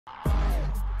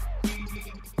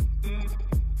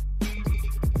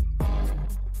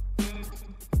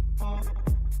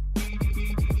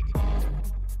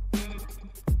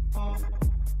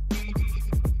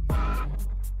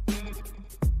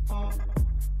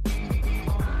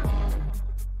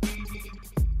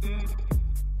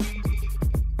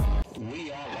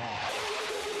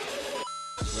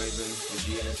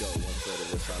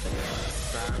What's up,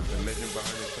 Sam, the legend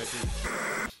behind the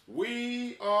techie?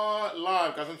 We are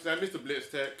live, guys. I'm Sam, Mr.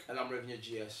 Blitz Tech. And I'm Revenue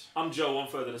GS. I'm Joe, one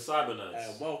further the Cyber Nerds.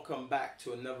 And welcome back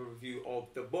to another review of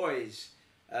The Boys.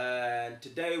 And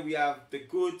today we have the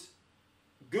good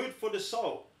for the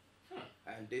soul.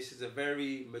 And this is a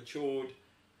very matured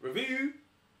review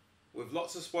with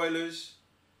lots of spoilers.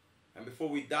 And before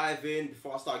we dive in,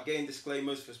 before I start getting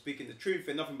disclaimers for speaking the truth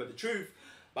and nothing but the truth,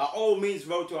 by all means,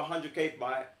 road to 100k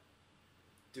by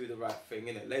do the right thing,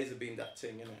 innit? Laser beam that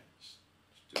thing, innit? Just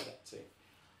do that thing.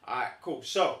 Alright, cool.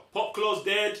 So, Popclaw's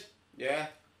dead. yeah.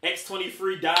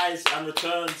 X-23 dies and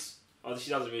returns. Oh, she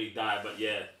doesn't really die, but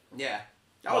yeah. Yeah.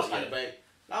 That was kind of bait.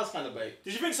 That was kind of bait.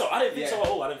 Did you think so? I didn't think so at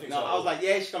all. I didn't think so at all. I was like,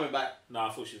 yeah, she's coming back. No,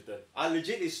 I thought she was dead. I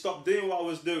legitimately stopped doing what I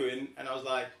was doing, and I was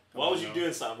like, why was you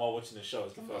doing something while watching the show?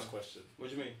 Is the first question. What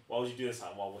do you mean? Why was you doing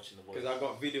something while watching The Boys? Because I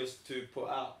got videos to put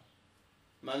out.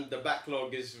 Man, the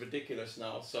backlog is ridiculous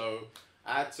now, so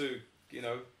I had to, you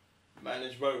know,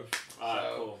 manage both. Alright,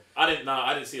 So- cool. I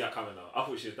didn't see that coming though. I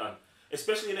thought she was done.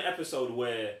 Especially in the episode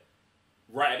where,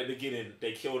 right at the beginning,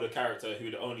 they killed a character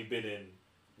who'd only been in,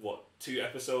 what, 2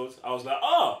 episodes? I was like,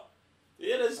 oh!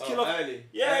 Yeah, just kill off. Early.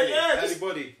 Just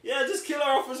body. Yeah, just kill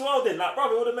her off as well then. Like,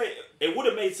 bro, it would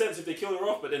have made sense if they killed her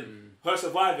off, but then her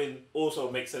surviving also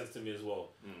makes sense to me as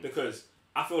well. Because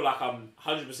I feel like I'm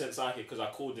 100% psychic because I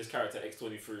called this character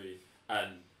X-23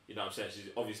 and, you know what I'm saying,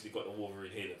 she's obviously got the Wolverine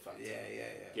healing factor. Yeah.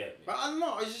 Get me? But I don't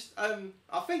know, I just, I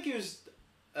think it was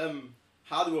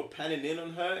how they were panning in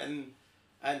on her,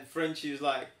 and Frenchie was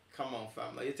like, come on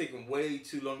fam, like, you're taking way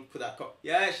too long to put that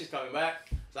yeah, she's coming back.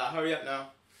 It's like, hurry up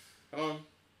now. Come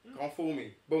on, fool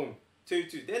me. Boom.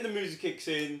 2-2. Then the music kicks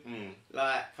in.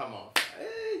 Like, come on.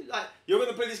 Like, you're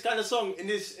gonna play this kind of song in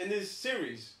this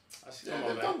series. Yeah,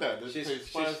 they've done that. They've played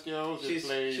Spice Girls, she's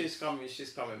coming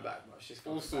back, bro. She's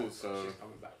coming back. She's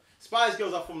coming back. Spice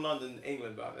Girls are from London,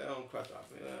 England, bro. They don't crack up.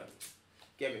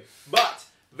 Get me. But,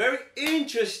 very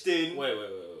interesting. Wait.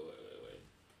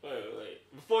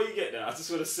 Before you get there, I just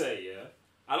want to say, yeah,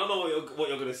 I don't know what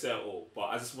you're going to say at all, but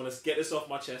I just want to get this off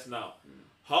my chest now.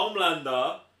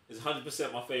 Homelander is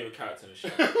 100% my favourite character in the show.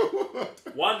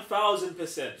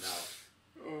 1000% now.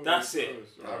 Oh, That's it.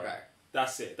 Okay.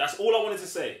 That's it. That's all I wanted to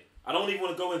say. I don't even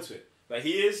want to go into it. But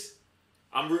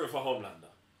I'm rooting for Homelander.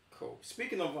 Cool.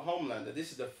 Speaking of Homelander,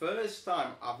 this is the first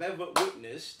time I've ever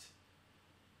witnessed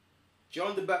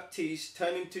John the Baptist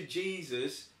turn into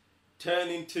Jesus, turn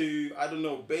into, I don't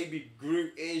know, baby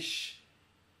Groot-ish,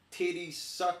 titty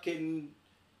sucking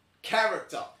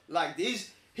character. Like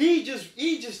this, he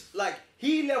just like,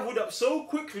 he leveled up so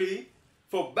quickly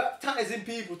for baptizing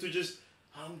people to just,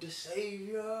 I'm the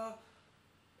savior,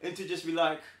 and to just be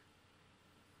like,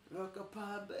 look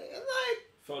upon me, like,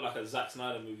 Felt like a Zack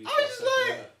Snyder movie. I was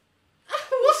like,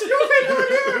 what's going on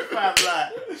here, fam?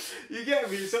 Like, you get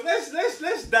me? So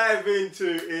let's dive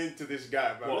into this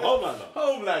guy, bro. What,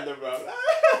 Homelander, bro.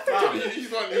 He's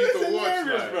one to watch,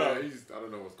 hilarious, like, bro. yeah, I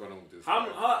don't know what's going on with this.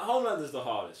 Homelander's the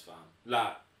hardest, fam.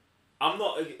 Like, I'm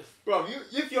not... Bro,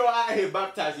 if you're out here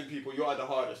baptizing people, you are the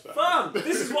hardest, fam. Fam,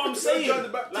 this is what I'm saying. John the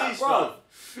Baptist, bro,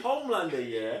 Homelander,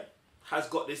 yeah, has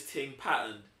got this thing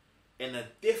patterned in a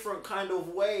different kind of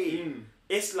way.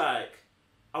 It's like,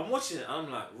 I'm watching it and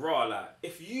I'm like, raw, like,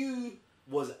 if you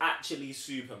was actually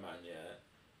Superman, yeah,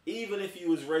 even if you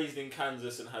was raised in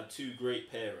Kansas and had 2 great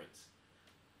parents,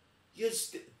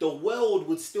 the world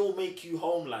would still make you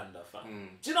Homelander, fam.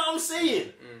 Do you know what I'm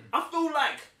saying? I feel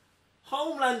like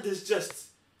Homelander's just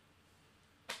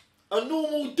a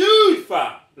normal dude,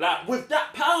 fam. Like, with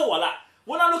that power. Like,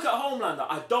 when I look at Homelander,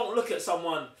 I don't look at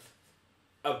someone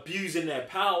abusing their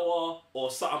power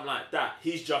or something like that.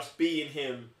 He's just being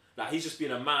him. Like, he's just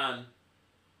being a man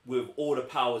with all the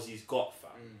powers he's got,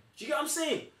 fam. Do you get what I'm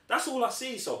saying? That's all I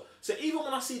see. So even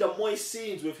when I see the moist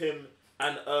scenes with him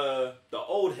and the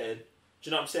old head, do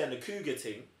you know what I'm saying, the cougar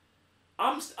thing,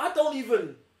 I don't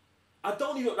even,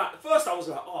 like, first I was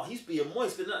like, oh, he's being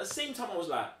moist. But then at the same time I was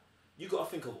like, you got to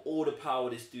think of all the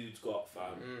power this dude's got,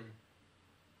 fam.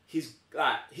 He's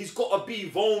got to be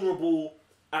vulnerable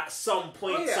at some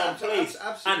point, some place.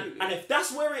 Absolutely. And if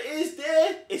that's where it is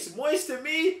there, it's moist to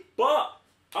me, but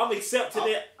I'm accepting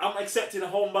it. I'm accepting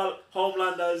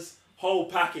Homelander's whole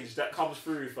package that comes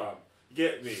through, fam.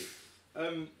 Get me?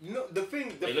 The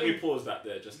thing... Let me pause that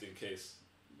there, just in case.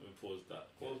 Let me pause that.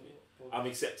 I'm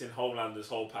accepting Homelander's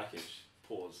whole package.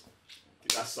 Pause.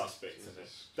 That's suspect, isn't it?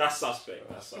 That's suspect,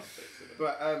 isn't it?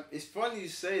 But it's funny you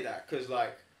say that, because,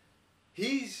 like,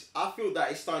 I feel that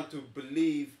he's starting to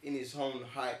believe in his own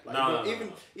hype. Like,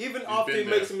 even after he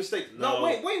makes a mistake. No,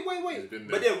 wait.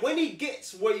 But then when he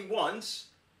gets what he wants,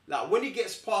 like when he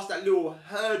gets past that little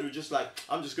hurdle, just like,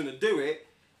 I'm just gonna do it,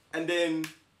 and then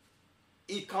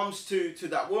he comes to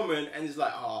that woman and he's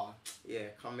like, oh, yeah,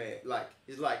 come here. Like,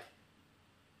 it's like,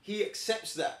 he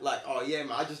accepts that, like, oh yeah,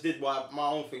 man, I just did my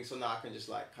own thing, so now I can just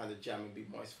like kind of jam and be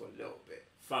moist for a little bit.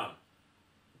 Fam,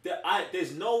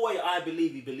 there's no way I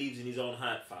believe he believes in his own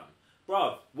hype, fam.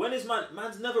 Bruv, when is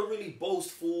man's never really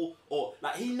boastful or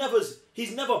like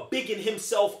he's never bigging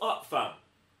himself up, fam.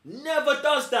 Never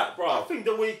does that, bro. I think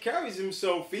the way he carries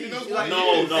himself, he's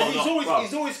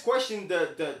always questioning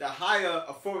the higher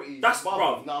authorities. That's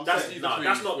bro. That's not.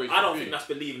 I don't think that's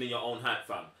believing in your own hype,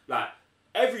 fam. Like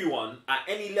everyone at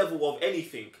any level of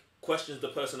anything questions the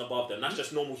person above them. That's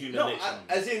just normal human nature.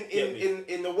 As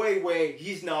in the way where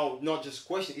he's now not just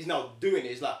questioning, he's now doing it.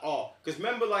 It's like, oh, because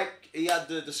remember, like he had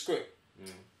the script.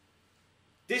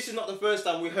 This is not the first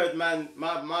time we heard my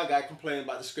guy complaining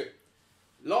about the script.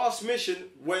 Last mission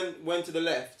went to the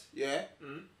left, yeah?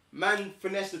 Man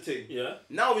finessed the thing. Yeah.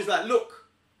 Now he's like, look,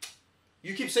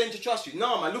 you keep saying to trust you.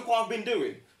 No, man, look what I've been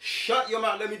doing. Shut your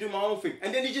mouth, let me do my own thing.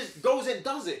 And then he just goes and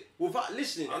does it without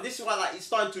listening. And this is why like he's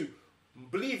starting to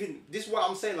believe in, this is what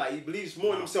I'm saying, like he believes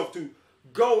more in himself to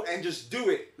go and just do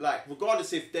it. Like,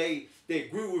 regardless if they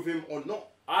agree with him or not.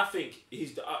 I think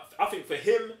for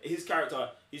him, his character,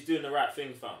 he's doing the right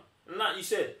thing, fam. And like you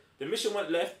said, the mission went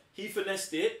left, he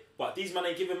finessed it, but these men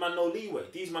ain't giving man no leeway.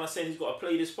 These men are saying he's got to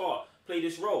play this part, play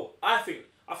this role. I think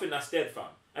that's dead, fam.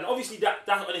 And obviously that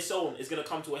on its own is gonna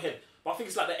come to a head. But I think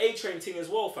it's like the A-Train thing as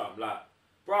well, fam. Like,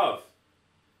 bruv,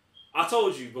 I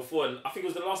told you before, and I think it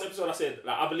was the last episode I said,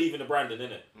 like, I believe in the branding,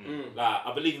 innit? Like,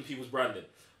 I believe in people's branding.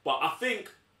 But I think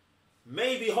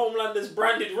maybe Homelander's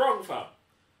branded wrong, fam.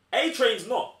 A-Train's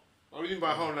not. What do you mean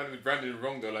by Homelander branded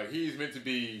wrong though? Like he's meant to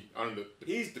be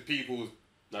he's the people's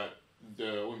like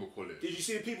the what do we call it? Did you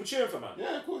see the people cheering for man?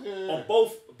 Yeah, of course, yeah. On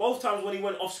both times when he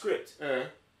went off script. Yeah.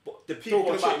 But the people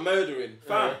talking about murdering,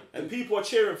 fam. And people are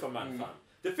cheering for man, fam.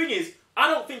 The thing is, I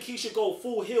don't think he should go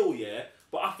full heel, yeah.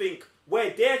 But I think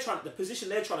the position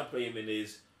they're trying to play him in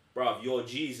is, bruv, you're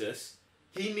Jesus.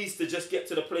 He needs to just get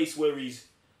to the place where he's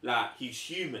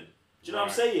human. Do you know what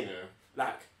I'm saying? Yeah.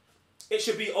 Like, it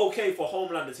should be okay for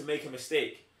Homelander to make a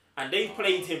mistake. And they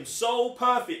played him so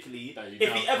perfectly,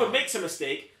 if he ever makes a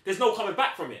mistake, there's no coming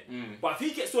back from it. But if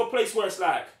he gets to a place where it's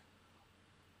like,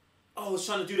 oh, I was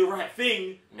trying to do the right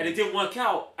thing, and it didn't work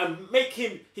out, and make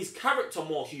his character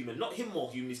more human, not him more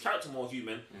human, his character more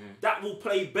human, that will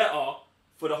play better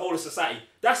for the whole of society.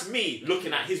 That's me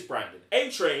looking at his branding.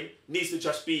 A-Train needs to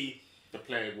just be the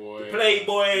playboy.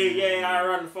 Yeah, I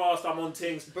run fast, I'm on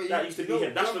things. But that used to be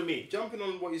him. That's for me. Jumping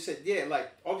on what you said, yeah,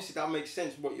 like, obviously that makes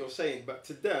sense what you're saying, but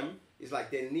to them, it's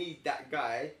like they need that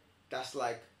guy that's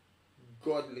like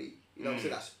godly. You know what I'm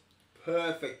saying? That's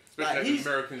perfect. Especially like he's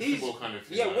American symbol kind of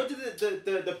thing. Yeah, what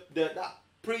did that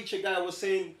preacher guy was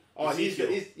saying? Oh, he's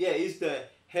the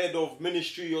head of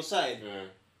ministry or something. Yeah.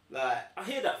 Like, I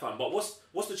hear that, fam, but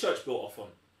what's the church built off on?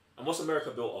 And what's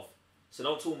America built off? So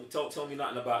don't tell me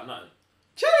nothing about nothing.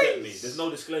 Get me? There's no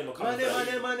disclaimer coming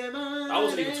back. Money. I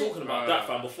wasn't even talking about that,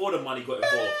 fam, before the money got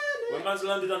involved. When man's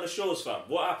landed on the shores, fam,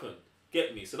 what happened?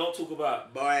 Get me? So don't talk about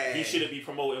he shouldn't be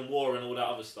promoting war and all that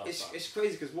other stuff. It's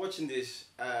crazy because watching this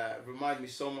reminds me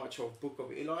so much of Book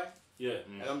of Eli. Yeah.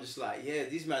 And I'm just like, yeah,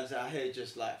 these man's out here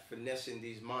just like finessing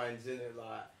these minds, innit?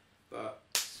 Like, but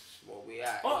what we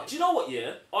at? Oh, do you know what,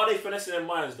 yeah? Are they finessing their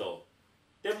minds though?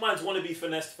 Their minds want to be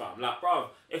finessed, fam. Like, bruv,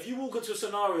 if you walk into a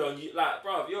scenario and you, like,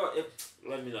 bruv,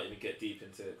 let me not even get deep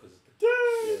into it, because,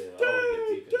 I don't want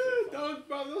to get deep into it,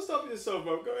 fam. Don't stop yourself,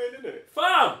 bro. Go in, innit?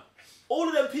 Fam! All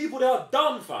of them people, they are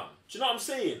dumb, fam. Do you know what I'm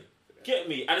saying? Get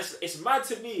me? And it's mad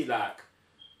to me, like...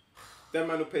 That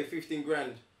man will pay 15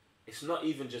 grand. It's not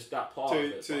even just that part of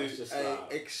it, but it's just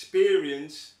like...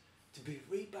 experience to be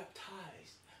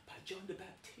rebaptized by John the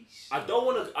Baptist. I don't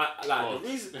want to...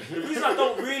 The reason I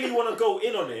don't really want to go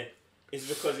in on it is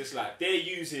because it's like they're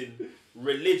using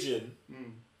religion...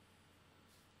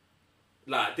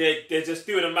 Like, they're just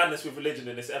doing a madness with religion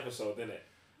in this episode, innit?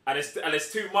 And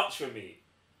it's too much for me.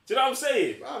 Do you know what I'm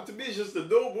saying? Wow, to me, it's just the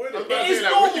normal, innit? It is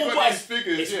normal,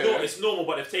 but it's normal,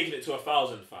 but they've taken it to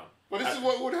 1,000, fam. But this is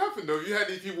what would happen, though. You had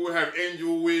these people who have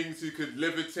angel wings, who could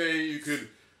levitate, who could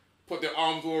put their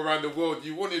arms all around the world.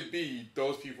 You want to be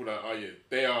those people that,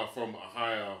 they are from a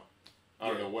higher, I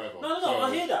don't know, whatever. No,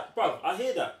 I hear that, bro. I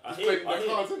hear that. It's playing their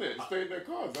cards, isn't it? It's playing their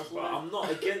cards. That's what. I'm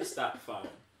not against that, fam.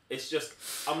 It's just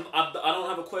I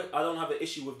don't have an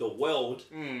issue with the world.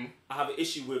 I have an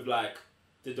issue with like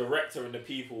the director and the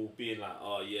people being like,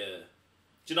 oh yeah.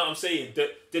 Do you know what I'm saying?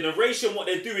 The narration, what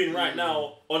they're doing right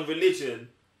now on religion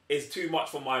is too much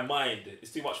for my mind.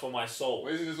 It's too much for my soul.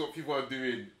 Well, isn't this what people are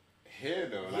doing here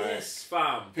though. Yes,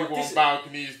 fam. People on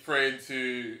balconies praying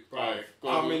to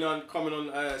coming on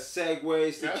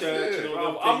segways to church. And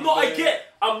all I'm not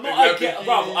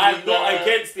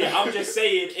against it. I'm just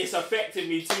saying it's affecting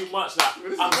me too much.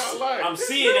 Like I'm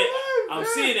seeing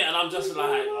it, and I'm just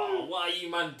like, oh, why are you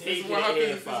man taking it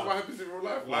here? This is what happens in real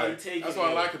life. Like, that's what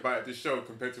I like about this show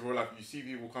compared to real life. You see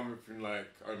people coming from like,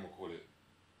 I don't know what to call it,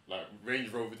 like Range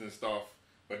Rovers and stuff.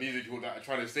 But these are people that are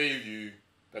trying to save you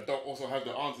that don't also have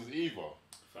the answers either.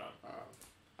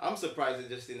 I'm surprised they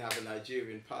just didn't have a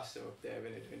Nigerian pastor up there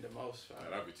when they're doing the most. Yeah,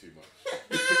 that'd be too much.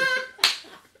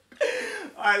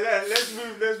 Alright,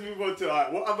 let's move on to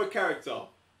what other character?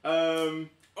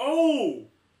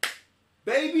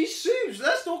 Baby Supes.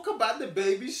 Let's talk about the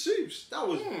Baby Supes. That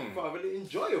was probably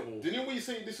enjoyable. Didn't we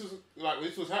say this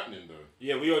was happening though?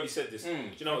 Yeah, we already said this. Do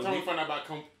you know what we found out about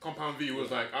Compound V was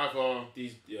like either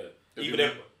these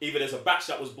either there's a batch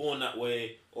that was born that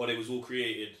way or they was all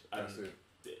created. And that's it.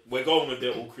 We're going with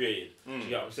they're all created. Do you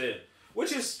get what I'm saying?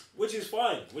 Which is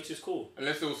fine, which is cool.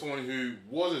 Unless there was someone who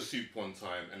was a Supe one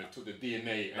time and it took the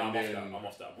DNA and I'm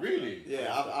off that. Really?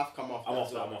 Yeah, I've come off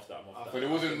that. I'm off that. But there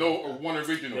wasn't one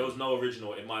original. There was no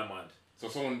original in my mind. So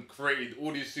someone created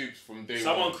all these Supes from day one.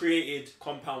 Someone created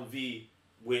Compound V,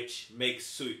 which makes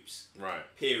Supes. Right.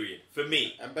 Period. For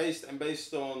me. And based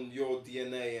on your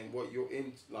DNA and what you're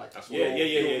in, like that's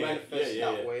you'll manifest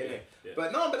that way, innit? Yeah.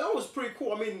 But that was pretty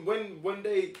cool. I mean, when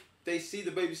they see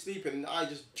the baby sleeping, I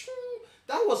just.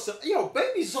 That was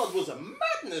Baby Zod was a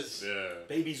madness. Yeah.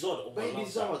 Baby Zod. Oh, Baby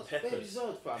Zod, fam.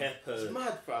 Peppers. It's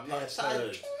mad, fam.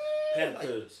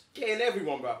 Peppers. Getting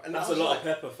everyone, bro. And that's a lot of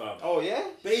pepper, fam. Oh yeah.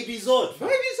 Baby Zod. Fam.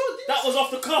 Baby Zod. That was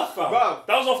off the cuff, fam. Bro.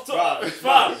 That was off the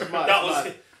fam. That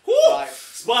was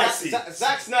spicy.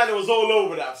 Zack Snyder was all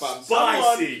over that, fam. Spicy.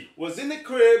 Someone was in the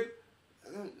crib.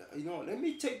 Let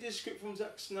me take this script from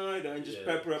Zack Snyder and just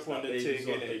pepper up on the thing.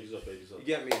 Baby Zod. You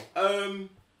get me?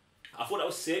 I thought that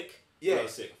was sick. Yeah. I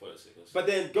thought it was sick. But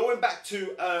then going back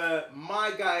to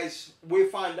my guys, we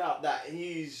find out that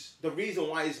the reason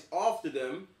why he's after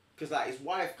them because like his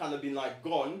wife kind of been like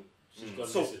gone.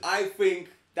 So I think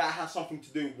that has something to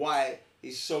do why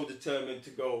he's so determined to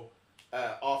go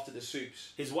after the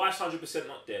Supes. His wife's 100%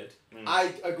 not dead.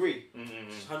 I agree.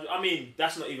 I mean,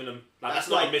 that's not even that's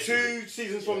not like a mystery. 2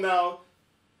 seasons from now.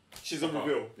 She's a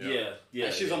reveal. Yeah.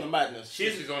 And she's on the madness.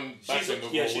 She's on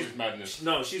madness.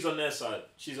 No, she's on their side.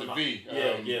 She's on the V.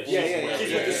 She's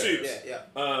with the Supes.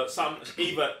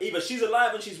 Either she's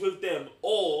alive and she's with them,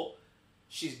 or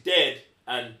she's dead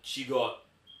and she got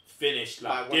finished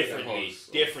like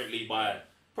differently by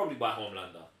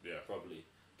Homelander. Yeah, probably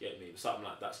get me. Something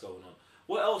like that's going on.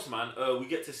 What else, man? We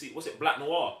get to see Black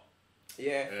Noir.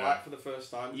 Fight for the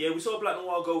first time. Yeah, we saw Black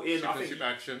Noir go in. I think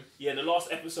action. Yeah, in the last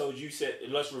episode, you said, in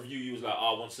the last review, you was like,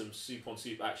 I want some Supe on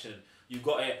Supe action. You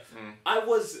got it. I'm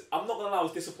not gonna lie, I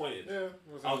was disappointed. Yeah,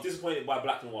 I was disappointed by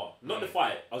Black Noir. Not the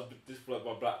fight. I was disappointed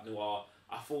by Black Noir.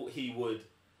 I thought he would,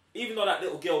 even though that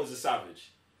little girl was a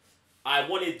savage, I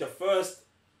wanted the first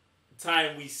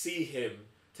time we see him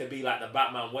to be like the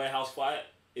Batman warehouse fight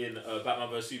in Batman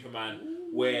vs Superman,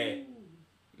 where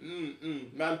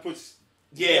man puts.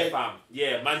 Yeah, fam.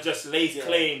 Yeah, man just lays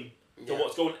claim to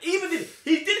what's going on. Even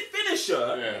he did finish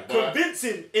her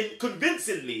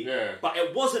convincingly, but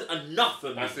it wasn't enough for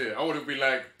me. That's it. I would have been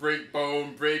like break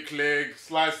bone, break leg,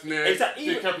 slice neck,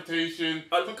 decapitation,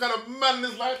 some kind of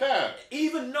madness like that.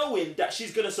 Even knowing that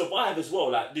she's going to survive as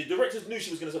well. Like, the directors knew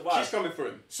she was going to survive. She's coming for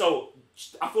him. So,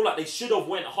 I feel like they should have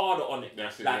went harder on it.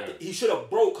 That's it, he should have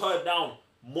broke her down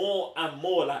more and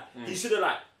more. Like, he should have,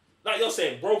 like you're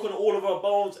saying, broken all of her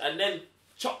bones and then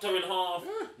chopped her in half,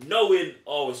 knowing,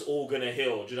 it's all going to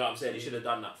heal. Do you know what I'm saying? He should have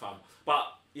done that, fam. But,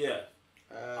 yeah.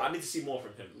 I need to see more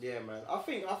from him. Yeah, man. I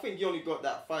think you only got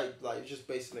that fight, like, just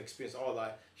based on experience. Oh,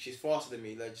 like, she's faster than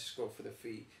me. Let's just go for the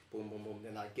feet. Boom, boom, boom.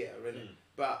 Then I get her in it.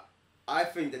 But I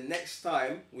think the next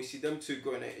time we see them two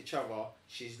going at each other,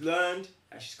 she's learned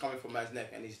and she's coming for man's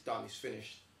neck and he's done. He's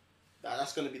finished.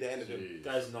 That's going to be the end of him.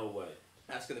 There's no way.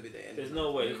 That's going to be the end. There's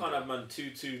no way. You can't have man two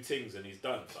things and he's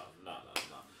done, fam. No.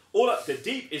 The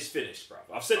deep is finished, bro.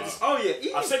 I've said this. Oh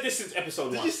yeah, I've said this since episode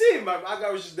 1. Did you see him, man? My guy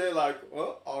was just there like,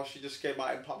 she just came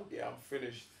out in public. Yeah, I'm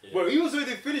finished. Yeah. Well, he was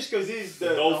already finished because he's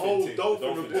the whole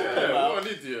dolphin report. Yeah, what an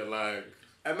idiot, like.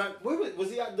 And man,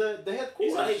 was he at the headquarters?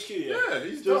 He's at HQ, yeah,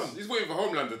 he's done. He's waiting for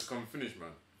Homelander to come finish, man.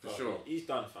 For sure. He's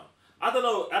done, fam. I don't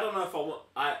know if I want.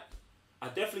 I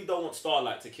definitely don't want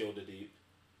Starlight to kill the Deep.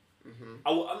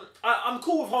 I'm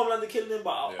cool with Homelander killing him,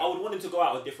 but I would want him to go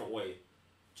out a different way.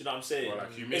 Do you know what I'm saying? Well,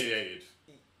 like humiliated.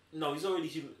 No, he's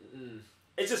already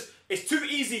it's too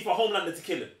easy for Homelander to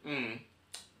kill him.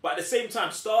 But at the same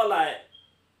time, Starlight,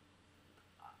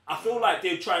 I feel like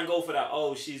they try and go for that.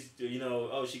 Oh, she's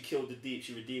she killed the deep,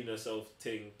 she redeemed herself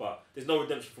thing, but there's no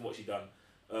redemption from what she done.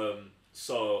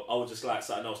 So I would just like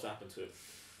something else to happen to him.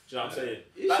 Do you know what I'm saying?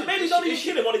 Like maybe don't even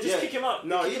kill him, or they just kick him out.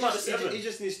 No, he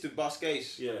just needs to bust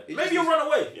gates. Yeah, maybe he'll run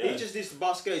away. He just needs to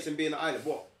bust gates and be in the island.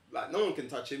 What? Like no one can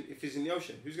touch him if he's in the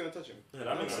ocean. Who's gonna touch him? Yeah,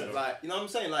 that makes sense. Like you know what I'm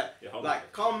saying?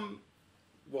 Like come,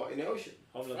 what in the ocean?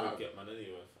 Homelander would get man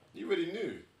anyway. You already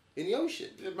knew. In the ocean.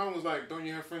 The man was like, "Don't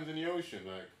you have friends in the ocean?"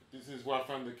 Like this is where I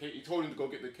found the case. He told him to go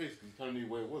get the case because he kind of knew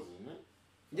where it was, isn't it?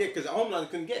 Yeah, because Homelander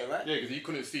couldn't get it, right? Yeah, because he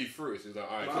couldn't see through it. So he's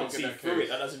like, "Alright, can't see through it.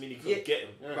 That doesn't mean he couldn't get him."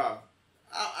 Yeah. Bro,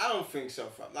 I don't think so,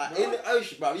 fam. Like in the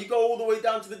ocean, bro. You go all the way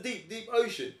down to the deep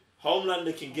ocean.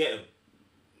 Homelander can get him.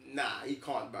 Nah, he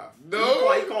can't, bro.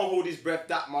 No, he can't hold his breath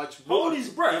that much. Hold his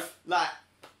breath? Like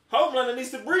Homelander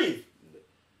needs to breathe.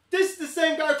 This the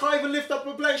same guy who can't even lift up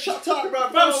a plane. Shut up, bro.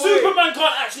 Fam, Superman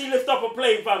can't actually lift up a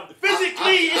plane, fam.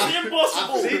 Physically, it's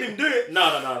impossible. I've seen him do it.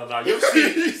 No. You'll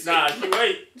see. Nah, you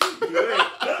wait.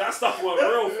 That stuff wasn't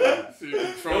real, fam.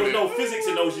 There was no physics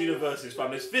in those universes,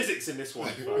 fam. There's physics in this one,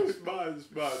 fam. It's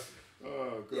bad.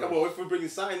 Oh, God. Yeah, well, if we're bringing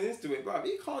science into it, bro,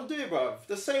 he can't do it, bro.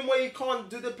 The same way you can't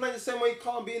do the plane, the same way you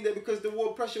can't be in there because the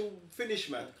water pressure will finish,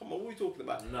 man. Come on, what are we talking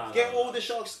about? Get all the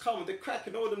sharks to come, the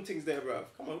Kraken, all them things there, bro.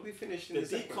 Come on, we'll be finished in the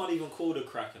this. The deep can't even call the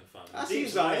Kraken, fam. That's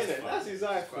his eye, isn't it? That's his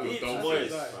eye, fam. Deep's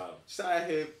voice, fam. Just out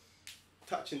here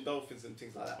touching dolphins and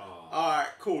things like that. Alright,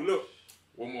 cool, look.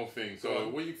 One more thing. So,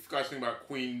 what do you guys think about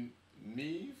Queen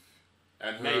Maeve?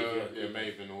 And her,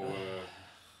 Maeve and all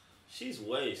she's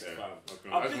waste, fam.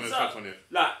 I just want to touch on it.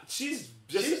 Like, she's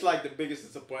like the biggest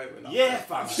disappointment. Yeah,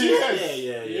 fam.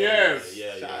 Yeah.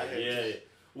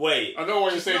 Wait. I know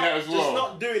why you're saying that as well. Just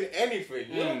not doing anything.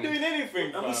 You're not doing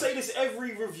anything, and we say this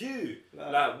every review.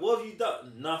 Like, what have you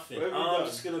done? Nothing. I'm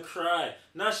just gonna cry.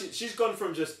 Now she's gone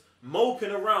from just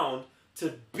moping around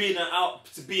to being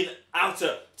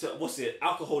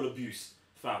alcohol abuse,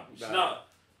 fam. She's not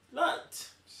like.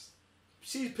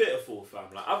 She's pitiful,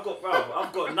 fam. Like I've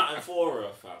got nothing for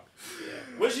her, fam. Yeah.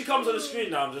 When she comes on the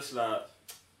screen now, I'm just like,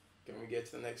 can we get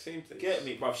to the next scene, please? Get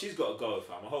me, bruv. She's got to go,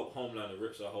 fam. I hope Homelander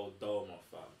rips her whole dome off,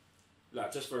 fam.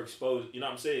 Like just for expose, you know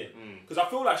what I'm saying? Because I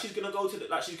feel like she's gonna go to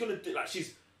the, she's gonna do,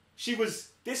 she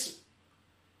was this.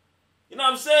 You know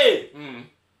what I'm saying?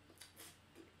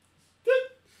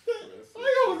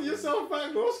 Why hold yourself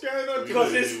back? What's going on?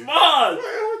 Because it's mad.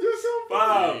 Why hold yourself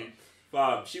back?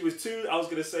 Fam, she was two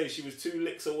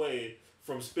licks away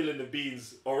from spilling the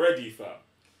beans already, fam.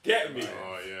 Get me?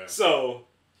 Oh, yeah. So,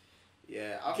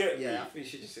 I think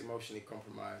she's just emotionally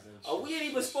compromised. And we ain't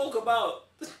even spoke about...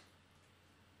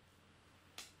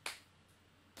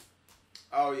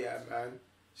 Oh, yeah, man.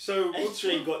 So,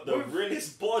 A-Train got the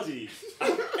realest body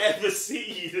I've ever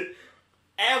seen.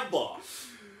 Ever.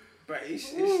 But it's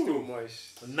still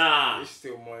moist. Nah. It's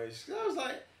still moist. I was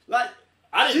like...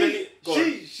 I didn't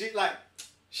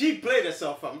she played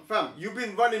herself, fam. You've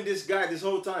been running this guy this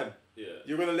whole time. Yeah.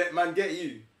 You're gonna let man get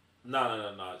you.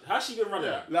 No. How's she been running?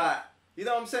 Like, you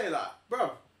know what I'm saying? Like,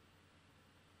 bro.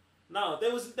 No,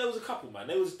 there was a couple, man.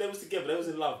 They was together. They was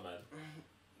in love, man.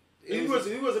 Who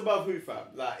was above who,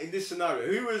 fam? Like in this scenario,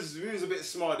 who was a bit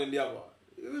smarter than the other?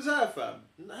 It was her, fam.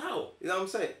 How? You know what I'm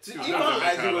saying?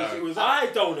 It was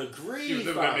I don't agree. She was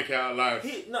never gonna make it out alive.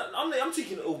 I'm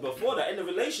thinking before that in the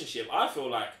relationship. I feel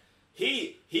like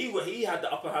he had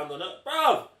the upper hand on her,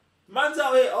 bro. Man's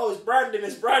out here. Oh, it's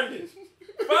Brandon.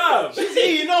 Fam, she's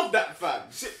eating off that, fam.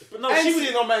 She was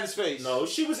eating on man's face. No,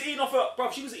 she was eating off her,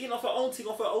 bro. She was eating off her own thing,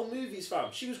 off her own movies,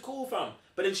 fam. She was cool, fam.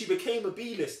 But then she became a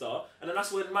B-lister, and then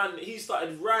that's when he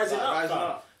started rising up,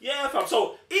 fam. Yeah, fam.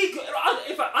 So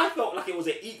I felt like it was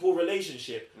an equal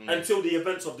relationship until the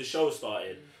events of the show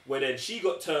started, where then she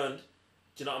got turned.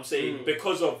 Do you know what I'm saying?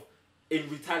 Because of in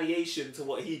retaliation to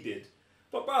what he did.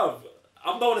 But bruv,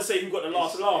 I don't want to say who got the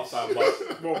last laugh, fam.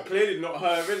 But well, clearly not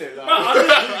her, innit? Like, I think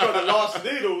who got the last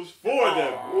needles for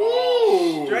them.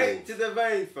 Ooh. Straight to the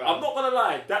vein, fam. I'm not gonna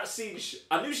lie. That scene,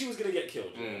 I knew she was gonna get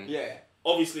killed. Yeah.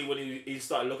 Obviously, when he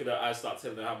started looking at her eyes, started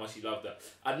telling her how much he loved her.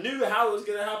 I knew how it was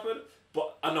gonna happen,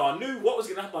 but I knew what was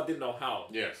gonna happen. I didn't know how.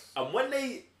 Yes. And when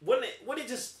it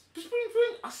just,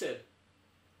 I said,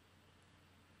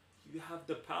 you have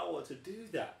the power to do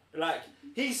that. Like,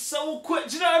 he's so quick.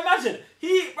 Do you know what I imagine?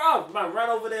 Man ran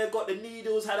over there, got the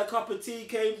needles, had a cup of tea,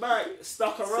 came back,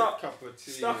 stuck her up. Cup of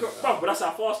tea. Stuck her up. But that's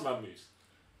how fast man moves.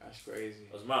 That's crazy.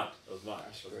 It was mad. That's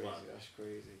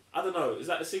crazy. I don't know. Is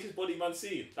that the sickest body man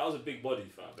seen? That was a big body,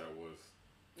 fam. That was.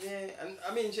 Yeah, and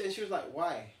I mean, she was like,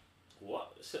 why?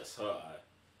 What? It's just her eye.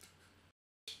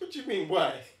 What do you mean,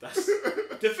 why? That's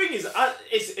the thing is,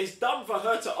 it's dumb for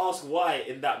her to ask why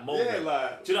in that moment. Yeah,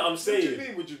 like. Do you know what I'm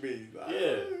saying? What do you mean? Like,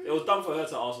 Yeah, it was dumb for her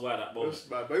to ask why at that moment.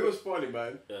 But it was funny,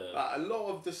 man. Yeah. Like, a lot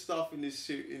of the stuff in this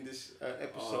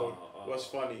episode was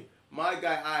funny. My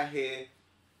guy out here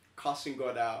cussing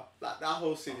God out. Like, that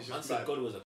whole scene is just like... God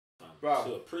was a bro,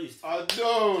 to a priest. I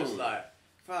know. Just like,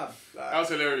 fam. Like, that was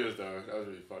hilarious, though. That was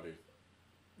really funny.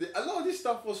 A lot of this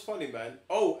stuff was funny, man.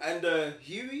 Oh, and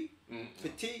Huey,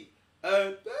 Petit,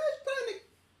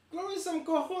 growing some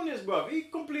cojones, bro. He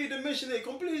completed the mission. He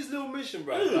completed his little mission,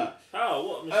 bro. Like, how?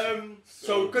 What mission?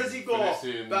 So because he got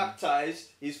baptized,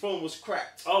 his phone was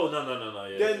cracked. Oh no!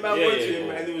 Yeah. Then man went to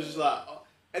him and he was just like,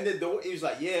 and then he was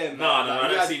like, yeah, man. No,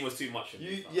 that scene was too much for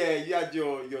me. You had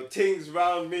your things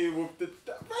round me with the.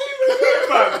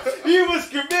 He was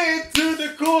committed to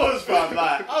the cause, fam.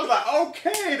 Like, I was like,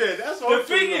 okay then. That's what the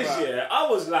thing is, yeah, I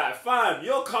was like, fam,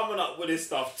 you're coming up with this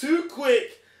stuff too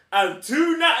quick and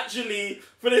too naturally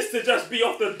for this to just be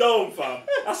off the dome, fam.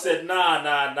 I said, nah.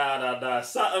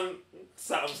 Something's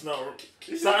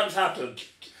happened.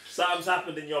 Something's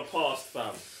happened in your past,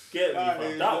 fam. Get me,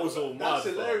 fam. That was all mad. That's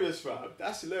hilarious, fam.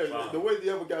 That's hilarious. Fam. The way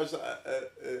the other guy was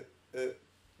like,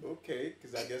 okay,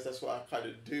 because I guess that's what I kind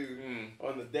of do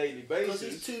on a daily basis.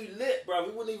 Because he's too lit, bro.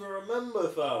 We wouldn't even remember,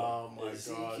 fam. Oh my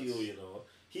God. You know.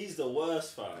 He's the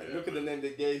worst, fam. Yeah, look at the name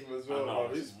they gave him as well. I know,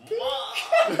 He's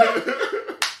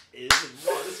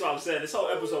That's what I'm saying. This whole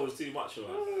episode was too much,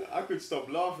 man. I could stop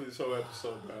laughing this whole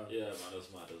episode, man. Yeah, man,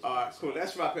 that's mad. Alright, cool.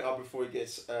 Let's wrap it up before it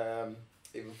gets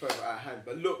even further out of hand.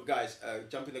 But look, guys,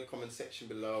 jump in the comment section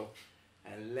below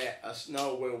and let us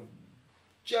know. We're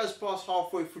just past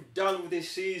halfway through, done with this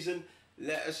season.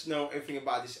 Let us know everything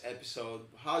about this episode.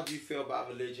 How do you feel about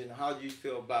religion? How do you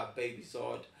feel about Baby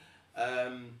Zod?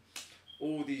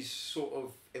 All these sort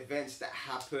of events that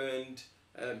happened,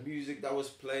 music that was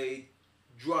played,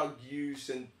 drug use,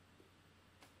 and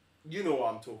you know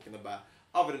what I'm talking about.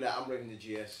 Other than that, I'm Raven the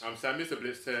GS. I'm Sam, Mr.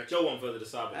 Blitz Tech. Joe One Further the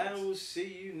Cyber. And we'll see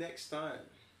you next time.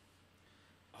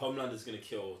 Homelander's gonna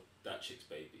kill that chick's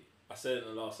baby. I said it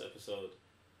in the last episode.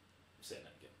 I'm saying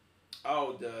that again.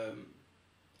 Oh,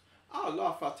 I would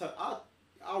laugh.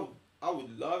 I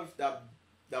would love if that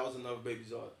was another Baby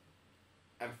Zod,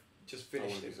 and just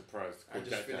finish I wouldn't be surprised. And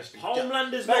just finish.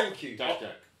 Homelander's Thank you. Jack.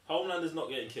 Homelander's not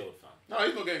getting killed, fam. No,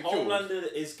 he's not getting killed.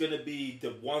 Homelander is gonna be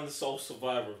the one sole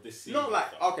survivor of this season. Not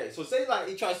like, okay, so say like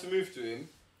he tries to move to him,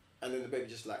 and then the baby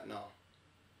just like, no.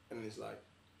 And he's like,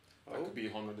 oh. That could be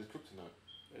Homelander's kryptonite.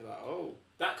 He's like, oh.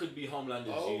 That could be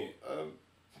Homelander's you.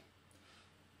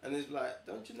 And he's like,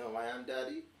 don't you know I am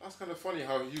daddy? That's kind of funny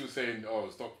how he was saying, oh,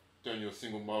 stop doing your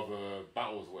single mother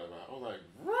battles or whatever. I was like,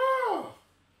 raw.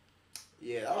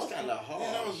 Yeah, that was kind of hard.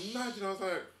 Yeah, that was mad. And I was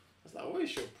like, what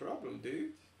is your problem,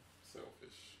 dude?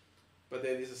 Selfish. But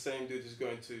then it's the same dude who's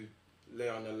going to lay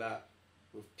on the lap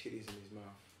with titties in his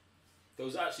mouth. There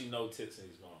was actually no tits in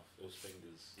his mouth. It was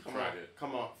fingers.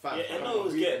 Come on, fam. Yeah, I know it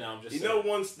was getting now. I'm just. You know,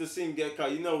 once the scene get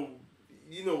cut, you know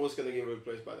what's gonna get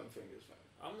replaced by them fingers, fam.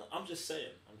 I'm just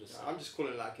saying. I'm just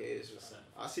calling it like it is.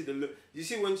 I see the look. You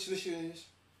see when she is?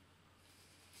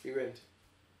 He went.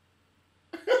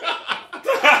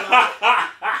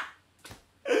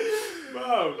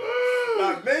 Bro,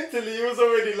 like mentally, he was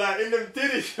already like in them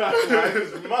titties. Like, it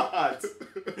was mad.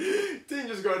 Thing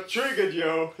just got triggered,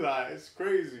 yo. Like, it's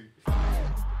crazy.